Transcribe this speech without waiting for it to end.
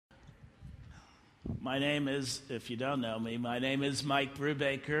My name is, if you don't know me, my name is Mike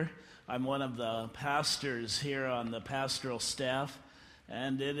Brubaker. I'm one of the pastors here on the pastoral staff,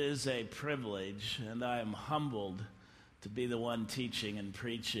 and it is a privilege, and I am humbled to be the one teaching and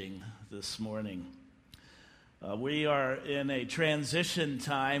preaching this morning. We are in a transition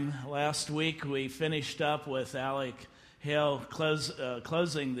time. Last week we finished up with Alec Hale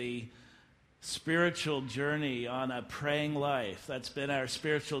closing the spiritual journey on a praying life. That's been our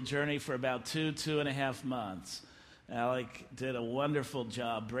spiritual journey for about 2.5 months. Alec did a wonderful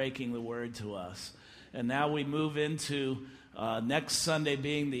job breaking the word to us. And now we move into next Sunday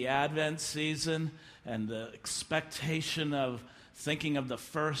being the Advent season and the expectation of thinking of the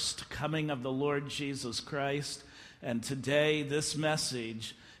first coming of the Lord Jesus Christ. And today this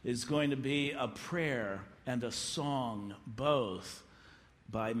message is going to be a prayer and a song, both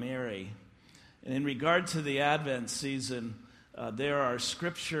by Mary. And in regard to the Advent season, there are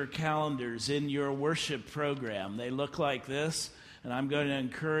scripture calendars in your worship program. They look like this, and I'm going to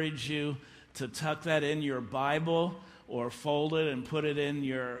encourage you to tuck that in your Bible or fold it and put it in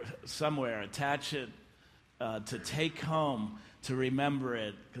your somewhere, attach it to take home to remember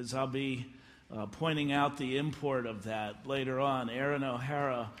it, because I'll be pointing out the import of that later on. Aaron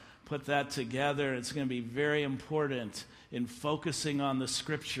O'Hara put that together. It's going to be very important in focusing on the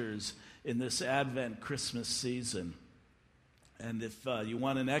scriptures in this Advent Christmas season. And if you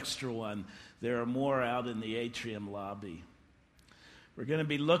want an extra one, there are more out in the atrium lobby. We're going to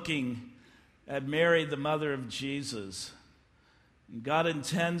be looking at Mary, the mother of Jesus. God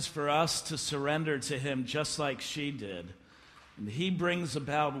intends for us to surrender to him just like she did. And he brings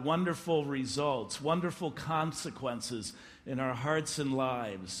about wonderful results, wonderful consequences in our hearts and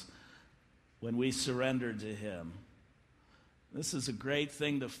lives when we surrender to him. This is a great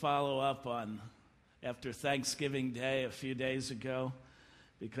thing to follow up on after Thanksgiving Day a few days ago,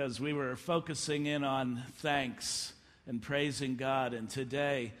 because we were focusing in on thanks and praising God. And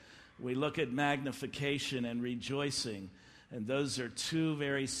today we look at magnification and rejoicing. And those are two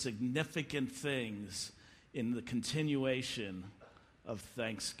very significant things in the continuation of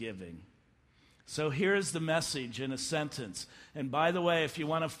Thanksgiving. So here's the message in a sentence. And by the way, if you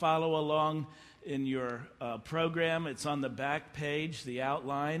want to follow along in your program, it's on the back page, the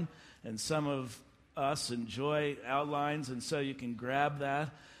outline, and some of us enjoy outlines, and so you can grab that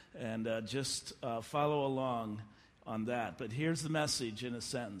and just follow along on that. But here's the message in a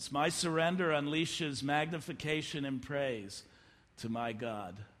sentence. My surrender unleashes magnification and praise to my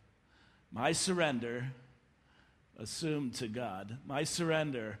God. My surrender, assumed to God, my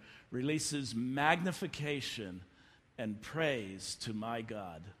surrender releases magnification and praise to my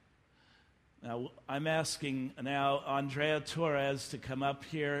God. Now, I'm asking now Andrea Torres to come up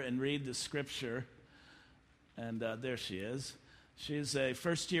here and read the scripture. And there she is. She's a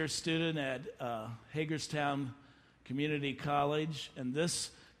first-year student at Hagerstown Community College. And this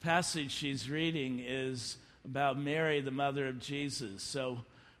passage she's reading is about Mary, the mother of Jesus. So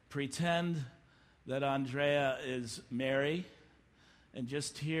pretend that Andrea is Mary and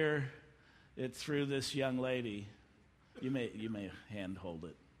just hear it through this young lady. You may handhold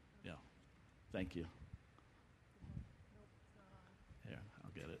it. Thank you. Here,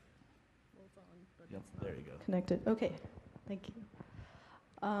 I'll get it. Yep, there you go. Connected. Okay, thank you.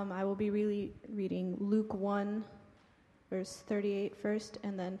 I will be reading Luke 1, verse 38 first,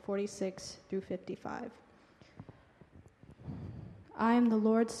 and then 46 through 55. I am the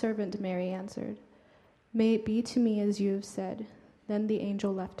Lord's servant, Mary answered. May it be to me as you have said. Then the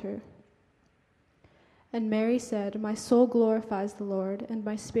angel left her. And Mary said, my soul glorifies the Lord, and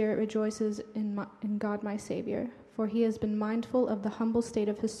my spirit rejoices in God my Savior, for he has been mindful of the humble state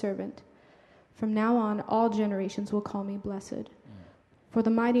of his servant. From now on, all generations will call me blessed. For the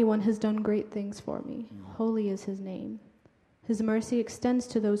Mighty One has done great things for me. Holy is his name. His mercy extends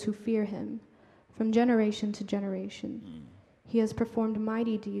to those who fear him, from generation to generation. He has performed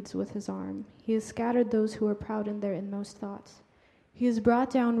mighty deeds with his arm. He has scattered those who are proud in their inmost thoughts. He has brought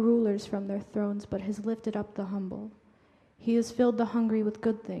down rulers from their thrones, but has lifted up the humble. He has filled the hungry with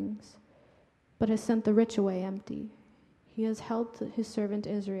good things, but has sent the rich away empty. He has helped his servant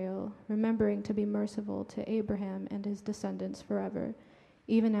Israel, remembering to be merciful to Abraham and his descendants forever,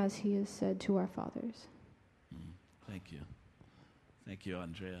 even as he has said to our fathers. Thank you. Thank you,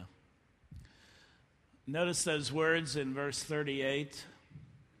 Andrea. Notice those words in verse 38.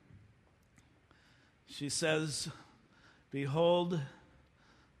 She says, behold,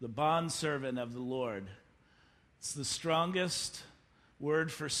 the bondservant of the Lord. It's the strongest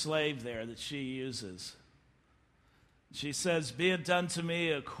word for slave there that she uses. She says, be it done to me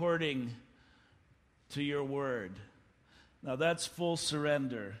according to your word. Now that's full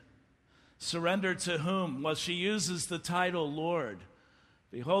surrender. Surrender to whom? Well, she uses the title Lord.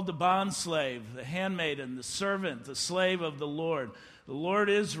 Behold the bondslave, the handmaiden, the servant, the slave of the Lord. The Lord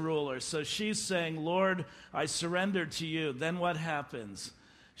is ruler. So she's saying, Lord, I surrender to you. Then what happens?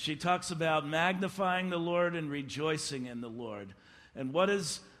 She talks about magnifying the Lord and rejoicing in the Lord. And what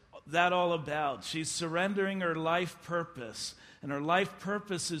is that all about? She's surrendering her life purpose. And her life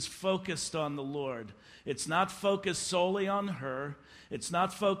purpose is focused on the Lord. It's not focused solely on her. It's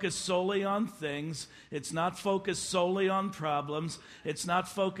not focused solely on things. It's not focused solely on problems. It's not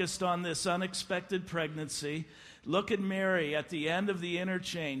focused on this unexpected pregnancy. Look at Mary at the end of the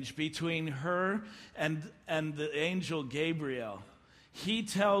interchange between her and the angel Gabriel. He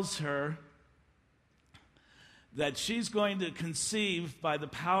tells her that she's going to conceive by the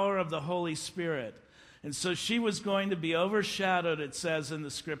power of the Holy Spirit. And so she was going to be overshadowed, it says in the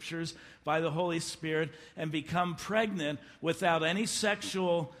scriptures, by the Holy Spirit and become pregnant without any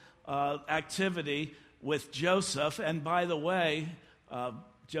sexual activity with Joseph. And by the way,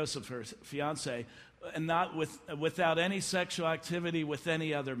 Joseph, her fiance, and not without any sexual activity with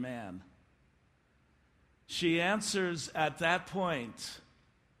any other man. She answers at that point,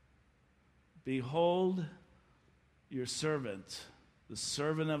 behold your servant, the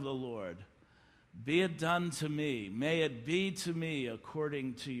servant of the Lord. Be it done to me. May it be to me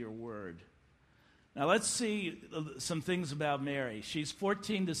according to your word. Now let's see some things about Mary. She's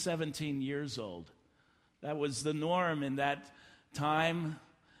 14 to 17 years old. That was the norm in that time.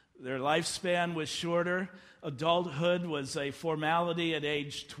 Their lifespan was shorter. Adulthood was a formality at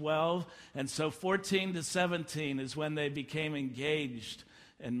age 12. And so 14 to 17 is when they became engaged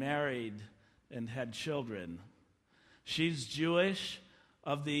and married and had children. She's Jewish,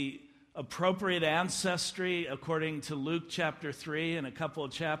 of the appropriate ancestry according to Luke chapter 3 and a couple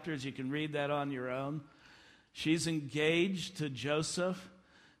of chapters. You can read that on your own. She's engaged to Joseph.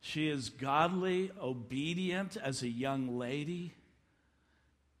 She is godly, obedient as a young lady.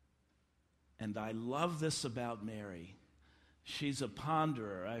 And I love this about Mary. She's a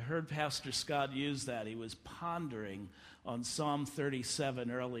ponderer. I heard Pastor Scott use that. He was pondering on Psalm 37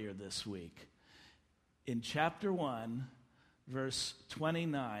 earlier this week. In chapter 1, verse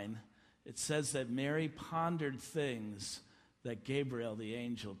 29, it says that Mary pondered things that Gabriel the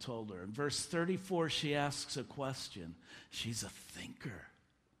angel told her. In verse 34, she asks a question. She's a thinker.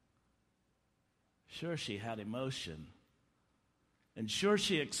 Sure, she had emotion. And sure,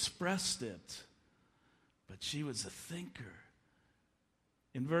 she expressed it. But she was a thinker.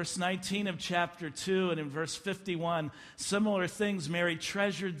 In verse 19 of chapter 2 and in verse 51, similar things, Mary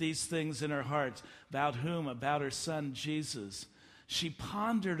treasured these things in her heart. About whom? About her son, Jesus. She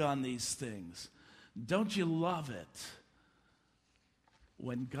pondered on these things. Don't you love it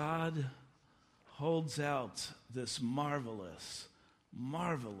when God holds out this marvelous,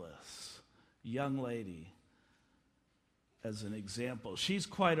 marvelous young lady as an example? She's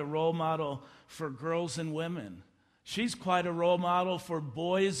quite a role model for girls and women. She's quite a role model for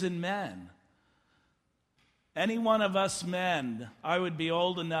boys and men. Any one of us men, I would be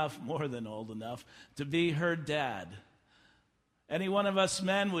old enough, more than old enough, to be her dad. Any one of us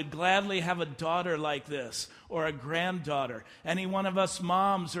men would gladly have a daughter like this or a granddaughter. Any one of us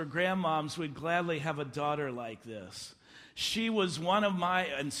moms or grandmoms would gladly have a daughter like this. She was one of my,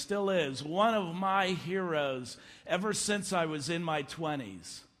 and still is, one of my heroes ever since I was in my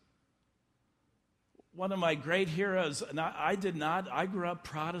 20s. One of my great heroes, and I grew up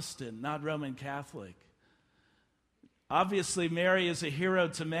Protestant, not Roman Catholic. Obviously, Mary is a hero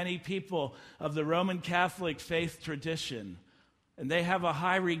to many people of the Roman Catholic faith tradition. And they have a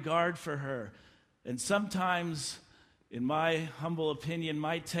high regard for her. And sometimes, in my humble opinion,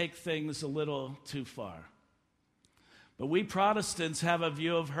 might take things a little too far. But we Protestants have a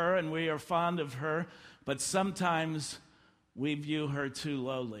view of her, and we are fond of her, but sometimes we view her too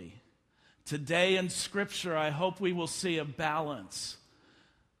lowly. Today in Scripture, I hope we will see a balance.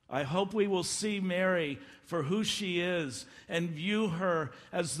 I hope we will see Mary for who she is and view her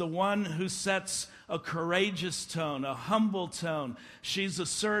as the one who sets a courageous tone, a humble tone. She's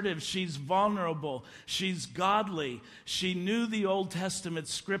assertive, she's vulnerable, she's godly. She knew the Old Testament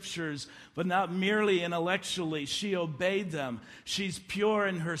scriptures, but not merely intellectually. She obeyed them. She's pure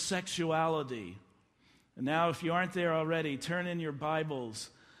in her sexuality. And now, if you aren't there already, turn in your Bibles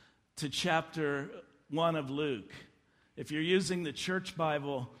to chapter 1 of Luke. If you're using the church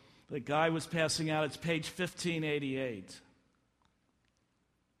Bible that Guy was passing out, it's page 1588.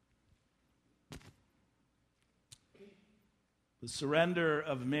 The surrender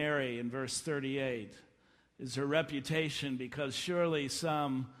of Mary in verse 38 is her reputation, because surely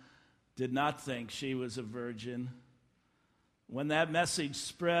some did not think she was a virgin When that message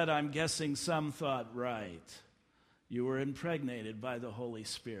spread, I'm guessing some thought, right, you were impregnated by the Holy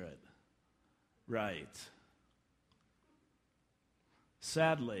Spirit. Right.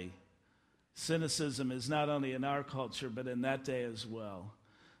 Sadly, cynicism is not only in our culture, but in that day as well.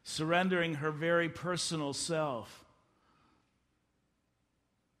 Surrendering her very personal self,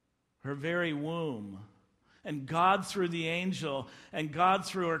 her very womb, and God through the angel, and God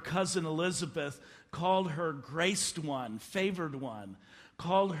through her cousin Elizabeth, called her graced one, favored one,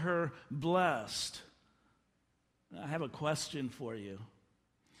 called her blessed. I have a question for you.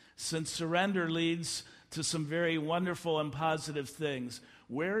 Since surrender leads to some very wonderful and positive things,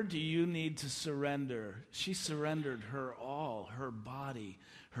 where do you need to surrender? She surrendered her all, her body,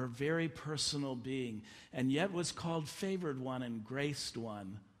 her very personal being, and yet was called favored one and graced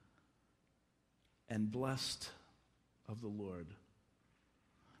one and blessed of the Lord.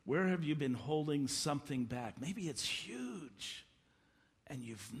 Where have you been holding something back? Maybe it's huge, and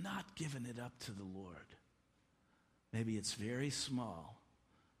you've not given it up to the Lord. Maybe it's very small,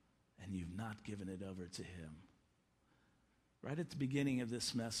 and you've not given it over to Him. Right at the beginning of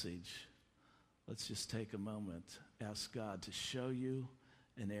this message, let's just take a moment, ask God to show you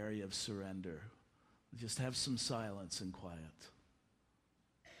an area of surrender. Just have some silence and quiet.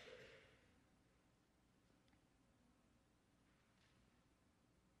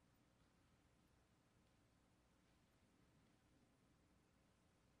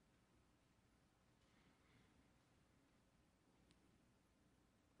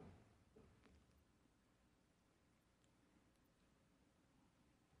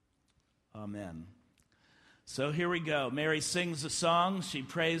 Amen. So here we go. Mary sings a song, she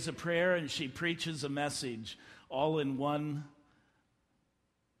prays a prayer, and she preaches a message, all in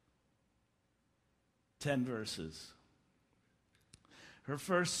 10 verses. Her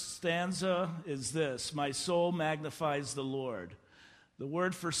first stanza is this: my soul magnifies the Lord. The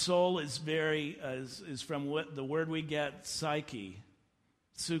word for soul is from the word we get, psyche,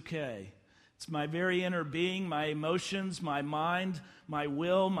 psyche. It's my very inner being, my emotions, my mind, my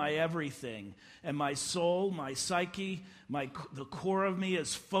will, my everything. And my soul, my psyche, the core of me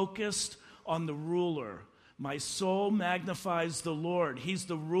is focused on the ruler. My soul magnifies the Lord. He's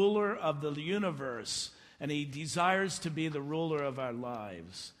the ruler of the universe, and He desires to be the ruler of our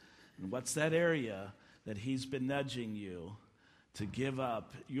lives. And what's that area that He's been nudging you to give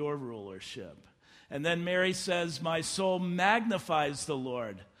up your rulership? And then Mary says, my soul magnifies the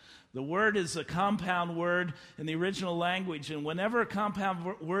Lord. The word is a compound word in the original language, and whenever a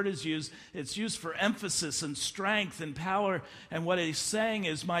compound word is used, it's used for emphasis and strength and power. And what he's saying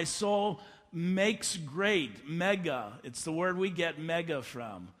is, my soul makes great, mega. It's the word we get mega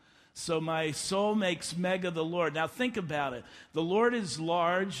from. So my soul makes mega the Lord. Now think about it. The Lord is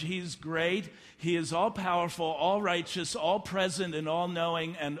large, He's great, He is all-powerful, all-righteous, all-present, and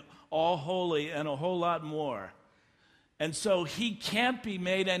all-knowing, and all-holy, and a whole lot more. And so He can't be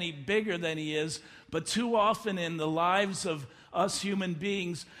made any bigger than He is, but too often in the lives of us human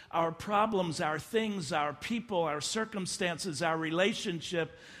beings, our problems, our things, our people, our circumstances, our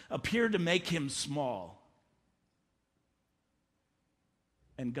relationship appear to make Him small.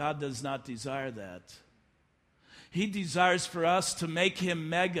 And God does not desire that. He desires for us to make Him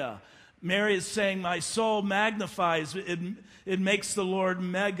mega. Mary is saying, my soul magnifies, it makes the Lord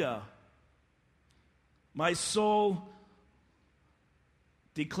mega. My soul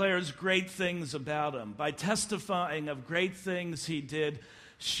declares great things about Him. By testifying of great things He did,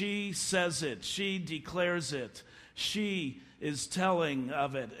 she says it, she declares it, she is telling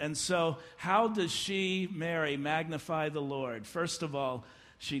of it. And so how does she, Mary, magnify the Lord? First of all,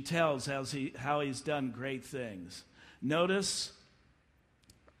 she tells how He's done great things. Notice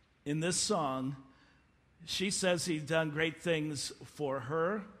in this song, she says He's done great things for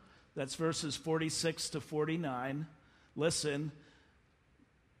her. That's verses 46 to 49. Listen.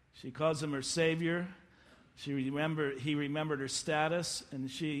 She calls Him her Savior. He remembered her status, and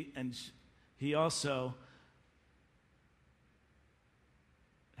He also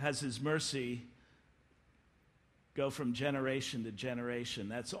has His mercy go from generation to generation.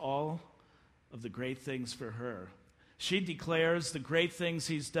 That's all of the great things for her. She declares the great things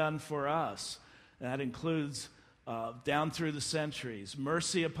He's done for us. That includes down through the centuries.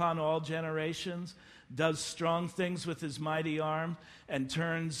 Mercy upon all generations, does strong things with His mighty arm, and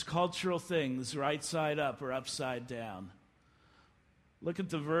turns cultural things right side up or upside down. Look at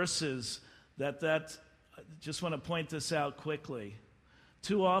the verses that just want to point this out quickly.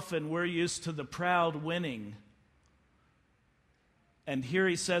 Too often we're used to the proud winning. And here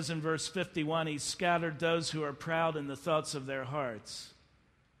He says in verse 51, He scattered those who are proud in the thoughts of their hearts.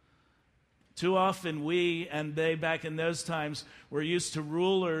 Too often we and they back in those times were used to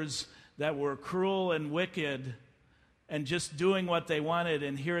rulers that were cruel and wicked and just doing what they wanted.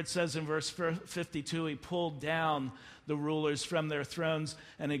 And here it says in verse 52, he pulled down the rulers from their thrones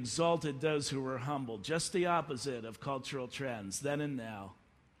and exalted those who were humble. Just the opposite of cultural trends then and now.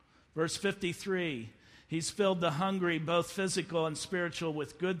 Verse 53, he's filled the hungry, both physical and spiritual,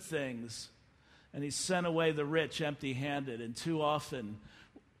 with good things, and he sent away the rich empty-handed. And too often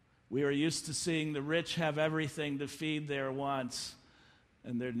we are used to seeing the rich have everything to feed their wants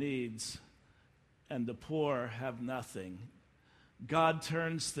and their needs, and the poor have nothing. God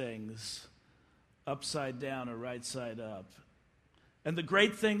turns things upside down or right side up. And the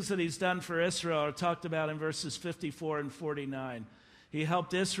great things that he's done for Israel are talked about in verses 54 and 49. He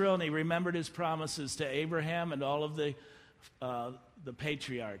helped Israel, and he remembered his promises to Abraham and all of the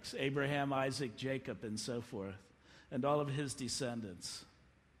patriarchs, Abraham, Isaac, Jacob, and so forth, and all of his descendants.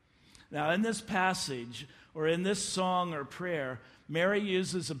 Now, in this passage, or in this song or prayer, Mary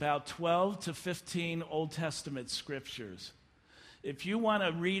uses about 12 to 15 Old Testament scriptures. If you want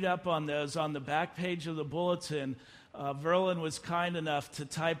to read up on those, on the back page of the bulletin, Verlin was kind enough to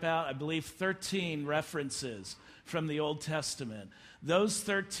type out, I believe, 13 references from the Old Testament. Those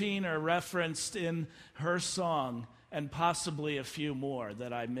 13 are referenced in her song, and possibly a few more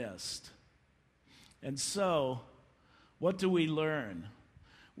that I missed. And so, what do we learn?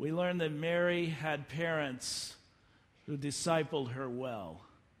 We learn that Mary had parents who discipled her well.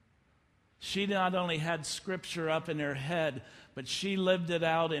 She not only had Scripture up in her head, but she lived it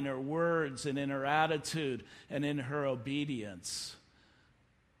out in her words and in her attitude and in her obedience.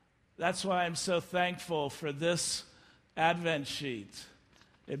 That's why I'm so thankful for this Advent sheet.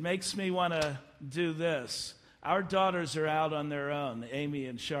 It makes me want to do this. Our daughters are out on their own, Amy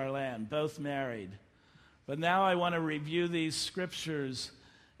and Charlene, both married. But now I want to review these scriptures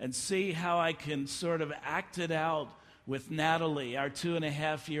and see how I can sort of act it out with Natalie, our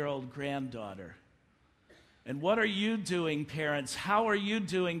 2.5-year-old granddaughter. And what are you doing, parents? How are you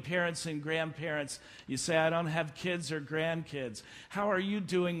doing, parents and grandparents? You say, I don't have kids or grandkids. How are you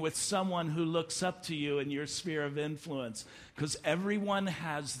doing with someone who looks up to you in your sphere of influence? Because everyone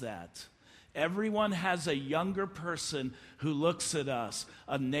has that. Everyone has a younger person who looks at us,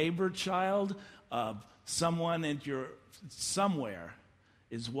 a neighbor child, someone in your somewhere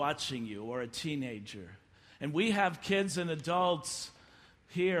is watching you, or a teenager. And we have kids and adults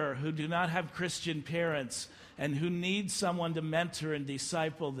here who do not have Christian parents and who need someone to mentor and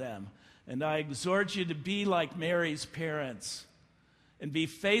disciple them. And I exhort you to be like Mary's parents and be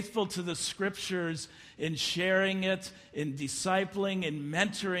faithful to the scriptures in sharing it, in discipling and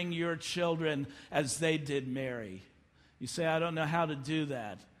mentoring your children as they did Mary. You say, I don't know how to do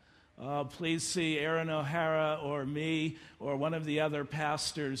that. Please see Aaron O'Hara or me or one of the other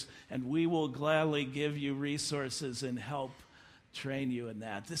pastors, and we will gladly give you resources and help train you in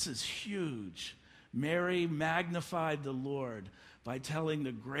that. This is huge. Mary magnified the Lord by telling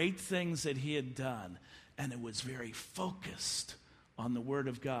the great things that he had done, and it was very focused on the Word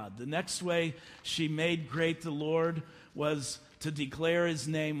of God. The next way she made great the Lord was to declare his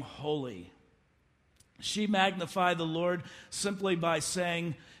name holy. She magnified the Lord simply by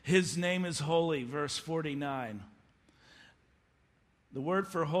saying, his name is holy, verse 49. The word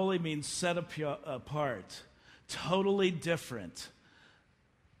for holy means set apart, totally different.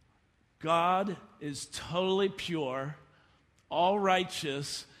 God is totally pure, all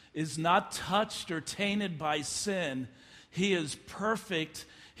righteous, is not touched or tainted by sin. He is perfect.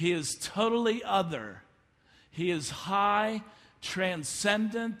 He is totally other. He is high,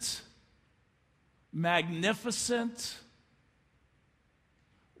 transcendent, magnificent,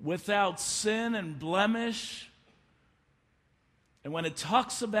 without sin and blemish. And when it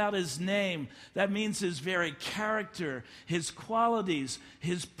talks about his name, that means his very character, his qualities,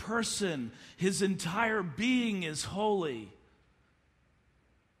 his person, his entire being is holy.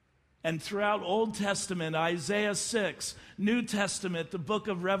 And throughout Old Testament, Isaiah 6, New Testament, the book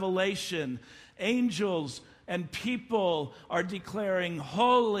of Revelation, angels and people are declaring,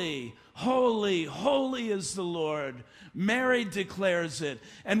 holy, holy, holy is the Lord. Mary declares it,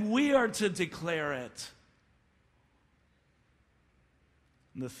 and we are to declare it.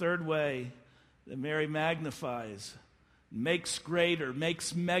 And the third way that Mary magnifies, makes greater,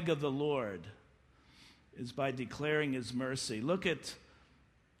 makes mega the Lord, is by declaring his mercy. Look at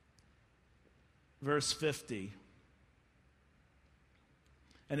verse 50.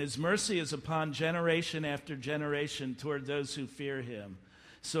 And his mercy is upon generation after generation toward those who fear him.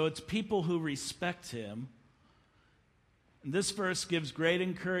 So it's people who respect him. And this verse gives great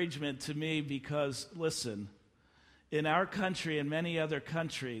encouragement to me because, listen, in our country and many other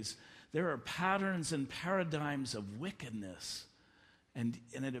countries, there are patterns and paradigms of wickedness, and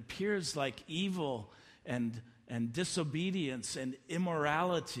it appears like evil and disobedience and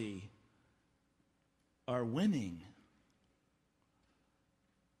immorality are winning.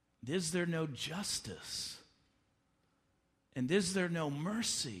 Is there no justice? And is there no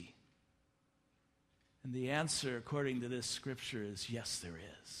mercy? And the answer, according to this scripture, is yes, there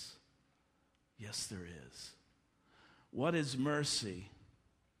is. Yes, there is. What is mercy?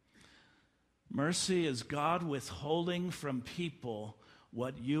 Mercy is God withholding from people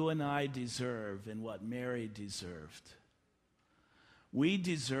what you and I deserve and what Mary deserved. We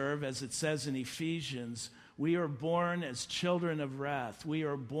deserve, as it says in Ephesians, we are born as children of wrath. We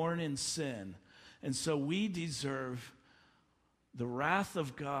are born in sin. And so we deserve the wrath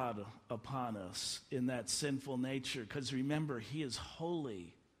of God upon us in that sinful nature. Because remember, He is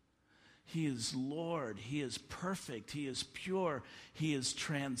holy. He is Lord. He is perfect. He is pure. He is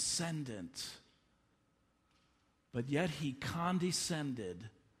transcendent. But yet He condescended.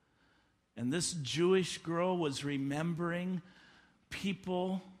 And this Jewish girl was remembering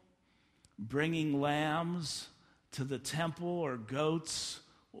people bringing lambs to the temple, or goats,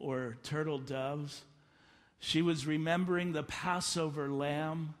 or turtle doves. She was remembering the Passover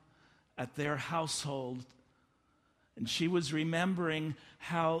lamb at their household. And she was remembering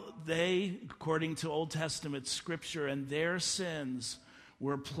how they, according to Old Testament scripture, and their sins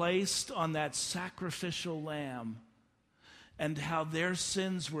were placed on that sacrificial lamb, and how their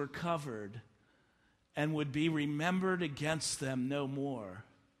sins were covered and would be remembered against them no more.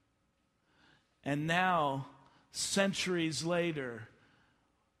 And now, centuries later,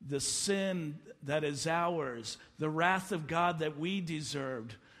 the sin that is ours, the wrath of God that we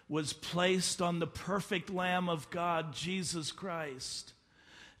deserved, was placed on the perfect Lamb of God, Jesus Christ.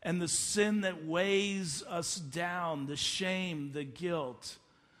 And the sin that weighs us down, the shame, the guilt.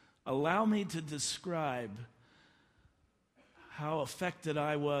 Allow me to describe how affected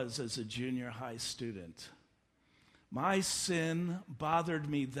I was as a junior high student. My sin bothered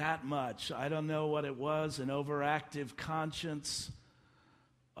me that much. I don't know what it was, an overactive conscience,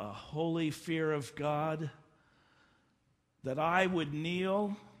 a holy fear of God, that I would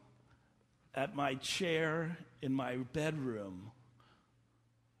kneel at my chair in my bedroom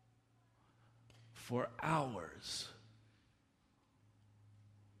for hours,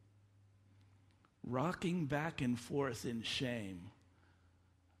 rocking back and forth in shame.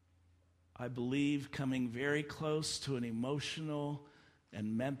 I believe coming very close to an emotional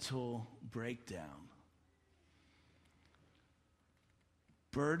and mental breakdown.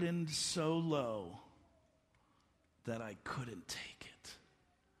 Burdened so low that I couldn't take it.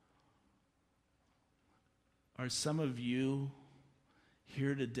 Are some of you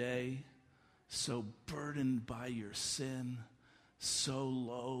here today so burdened by your sin, so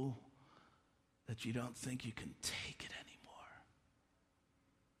low that you don't think you can take it anymore?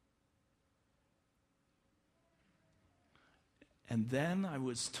 And then I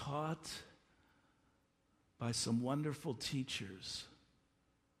was taught by some wonderful teachers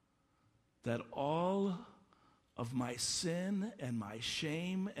that all of my sin and my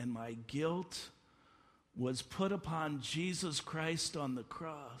shame and my guilt was put upon Jesus Christ on the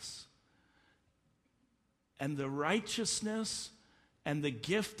cross. And the righteousness and the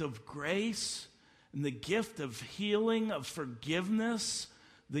gift of grace and the gift of healing, of forgiveness,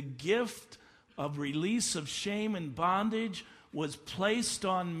 the gift of release of shame and bondage was placed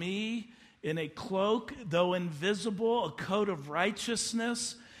on me in a cloak, though invisible, a coat of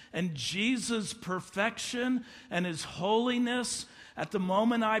righteousness. And Jesus' perfection and His holiness, at the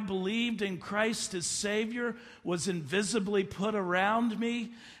moment I believed in Christ as Savior, was invisibly put around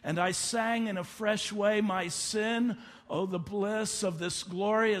me. And I sang in a fresh way, my sin, oh, the bliss of this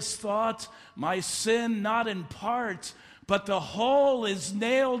glorious thought, my sin not in part, but the whole is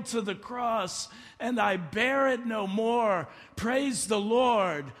nailed to the cross, and I bear it no more. Praise the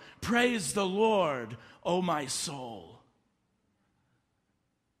Lord, O my soul.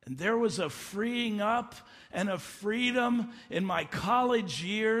 And there was a freeing up and a freedom in my college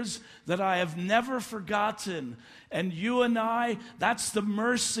years that I have never forgotten. And you and I, that's the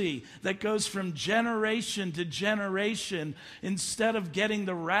mercy that goes from generation to generation. Instead of getting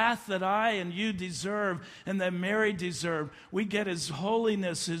the wrath that I and you deserve and that Mary deserved, we get His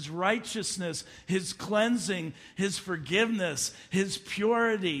holiness, His righteousness, His cleansing, His forgiveness, His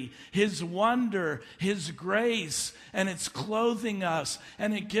purity, His wonder, His grace, and it's clothing us,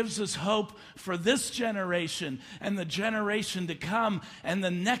 and it gives us hope for this generation and the generation to come and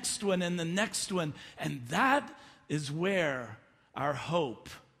the next one and the next one. And that is where our hope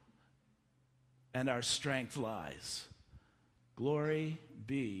and our strength lies. Glory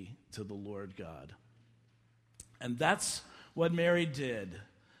be to the Lord God. And that's what Mary did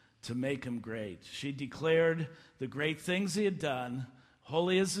to make him great. She declared the great things he had done,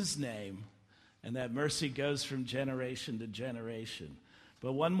 holy is his name, and that mercy goes from generation to generation.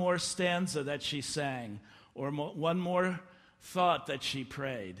 But one more stanza that she sang, or one more thought that she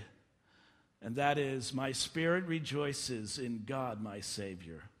prayed, and that is, my spirit rejoices in God, my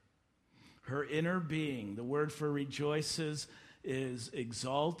Savior. Her inner being, the word for rejoices is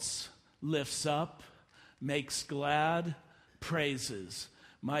exalts, lifts up, makes glad, praises.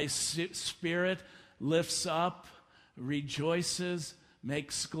 My spirit lifts up, rejoices,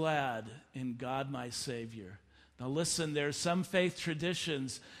 makes glad in God my Savior. Now listen, there are some faith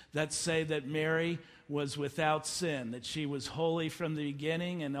traditions that say that Mary was without sin, that she was holy from the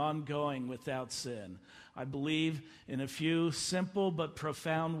beginning and ongoing without sin. I believe in a few simple but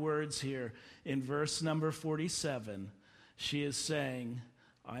profound words here. In verse number 47, she is saying,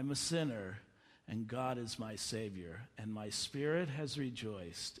 I'm a sinner, and God is my Savior, and my spirit has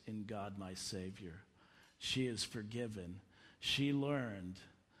rejoiced in God my Savior. She is forgiven. She learned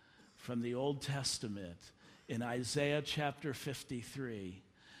from the Old Testament in Isaiah chapter 53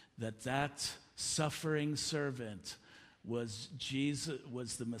 that suffering servant was Jesus,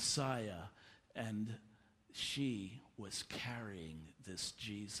 was the Messiah, and she was carrying this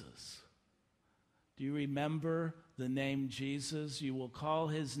Jesus. Do you remember the name Jesus? You will call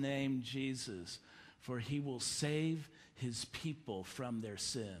his name Jesus, for he will save his people from their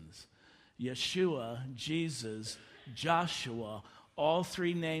sins. Yeshua, Jesus, Joshua, all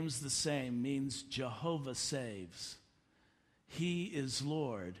three names the same, means Jehovah saves. He is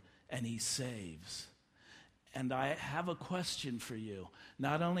Lord, and he saves. And I have a question for you.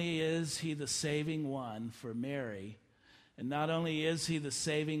 Not only is he the saving one for Mary, and not only is he the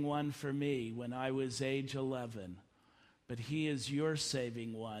saving one for me when I was age 11, but he is your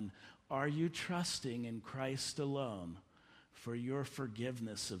saving one. Are you trusting in Christ alone for your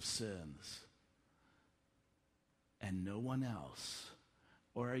forgiveness of sins and no one else?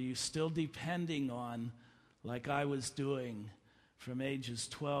 Or are you still depending on, like I was doing from ages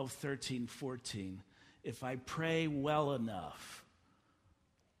 12, 13, 14, if I pray well enough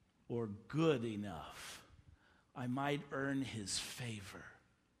or good enough, I might earn his favor.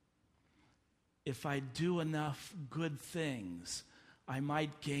 If I do enough good things, I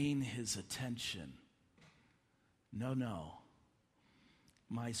might gain his attention. No.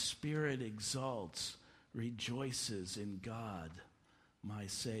 My spirit exalts, rejoices in God, my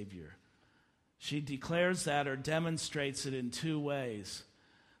Savior. She declares that or demonstrates it in two ways.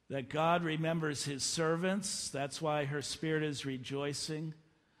 That God remembers his servants, that's why her spirit is rejoicing.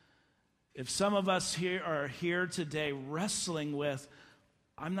 If some of us here are here today wrestling with,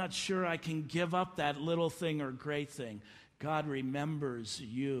 I'm not sure I can give up that little thing or great thing, God remembers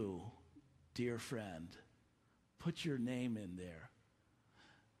you, dear friend. Put your name in there.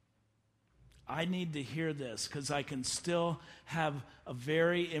 I need to hear this because I can still have a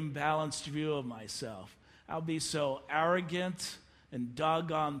very imbalanced view of myself. I'll be so arrogant and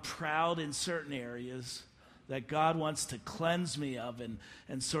doggone proud in certain areas that God wants to cleanse me of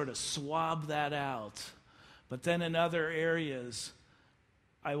and sort of swab that out. But then in other areas,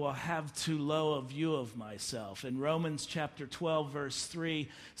 I will have too low a view of myself. In Romans chapter 12, verse 3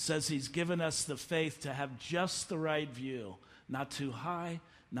 says he's given us the faith to have just the right view, not too high,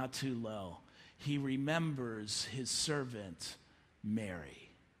 not too low. He remembers his servant, Mary.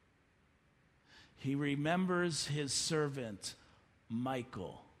 He remembers his servant,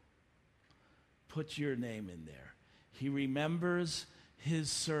 Michael. Put your name in there. He remembers his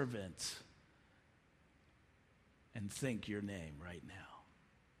servant. And think your name right now.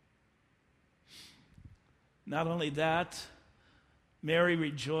 Not only that, Mary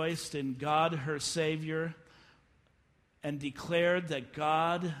rejoiced in God, her Savior, and declared that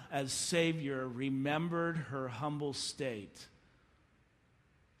God, as Savior, remembered her humble state.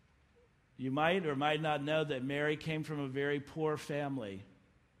 You might or might not know that Mary came from a very poor family.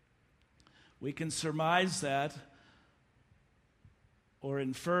 We can surmise that or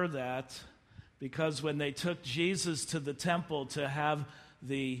infer that because when they took Jesus to the temple to have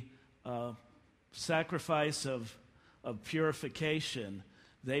the sacrifice of purification,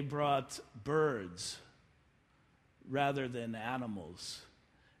 they brought birds rather than animals.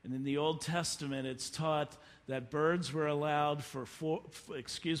 And in the Old Testament, it's taught that birds were allowed for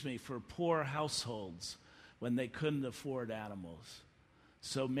poor households when they couldn't afford animals.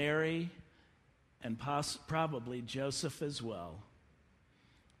 So Mary, and probably Joseph as well,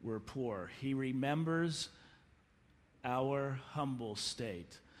 were poor. He remembers our humble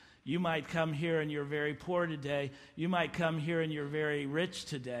state. You might come here and you're very poor today. You might come here and you're very rich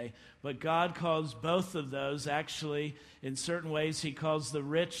today. But God calls both of those, actually, in certain ways, he calls the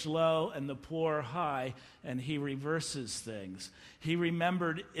rich low and the poor high, and he reverses things. He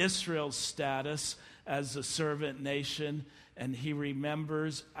remembered Israel's status as a servant nation, and he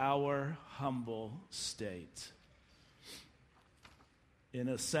remembers our humble state. In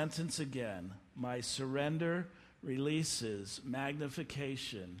a sentence again, my surrender releases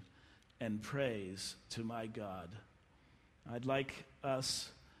magnification and praise to my God. I'd like us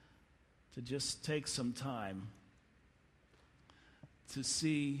to just take some time to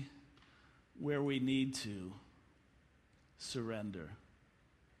see where we need to surrender.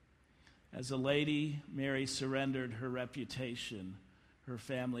 As a lady, Mary surrendered her reputation, her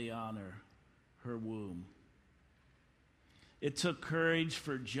family honor, her womb. It took courage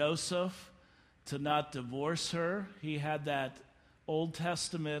for Joseph to not divorce her. He had that Old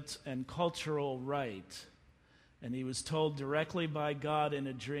Testament and cultural right, and he was told directly by God in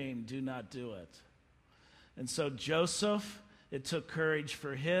a dream, do not do it. And so Joseph, it took courage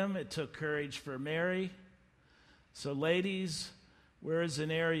for him, it took courage for Mary. So ladies, where is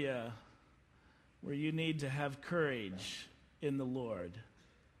an area where you need to have courage in the Lord?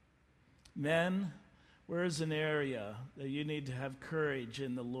 Men, where is an area that you need to have courage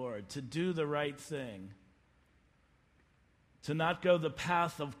in the Lord, to do the right thing, to not go the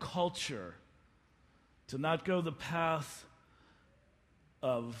path of culture, to not go the path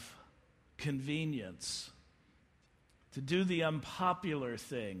of convenience, to do the unpopular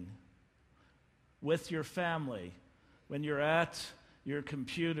thing with your family, when you're at your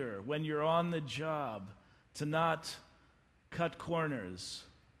computer, when you're on the job, to not cut corners.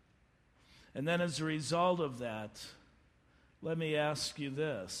 And then as a result of that, let me ask you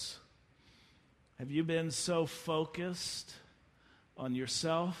this. Have you been so focused on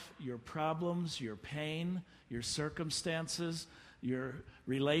yourself, your problems, your pain, your circumstances, your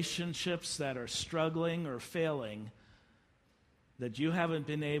relationships that are struggling or failing, that you haven't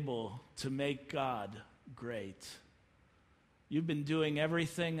been able to make God great? You've been doing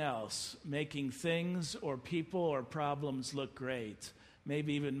everything else, making things or people or problems look great,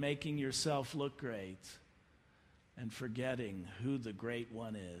 maybe even making yourself look great, and forgetting who the great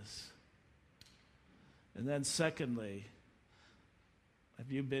one is. And then secondly,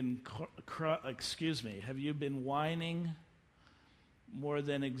 have you been whining more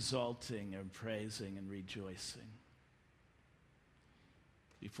than exalting and praising and rejoicing?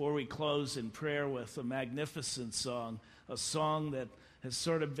 Before we close in prayer with a magnificent song, a song that has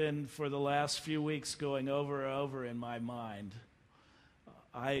sort of been for the last few weeks going over and over in my mind,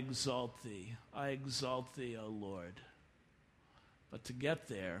 I exalt thee, O Lord. But to get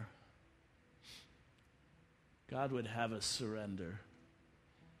there, God would have us surrender.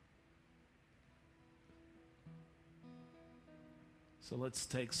 So let's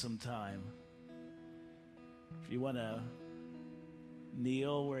take some time. If you want to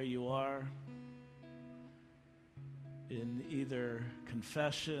kneel where you are in either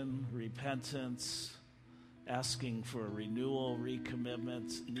confession, repentance, asking for renewal,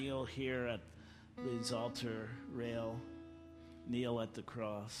 recommitment, kneel here at this altar rail, kneel at the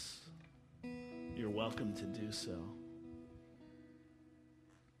cross. You're welcome to do so.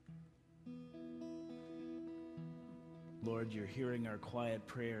 Lord, you're hearing our quiet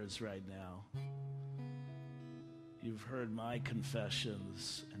prayers right now. You've heard my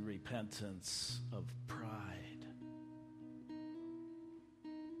confessions and repentance of pride.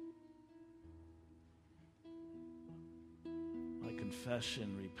 My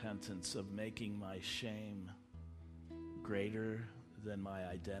confession, repentance of making my shame greater than my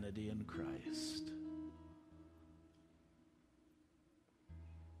identity in Christ.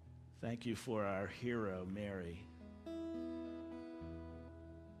 Thank you for our hero, Mary,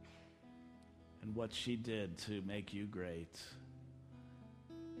 and what she did to make you great,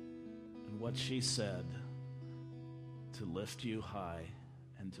 and what she said to lift you high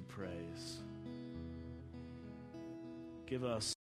and to praise. Give us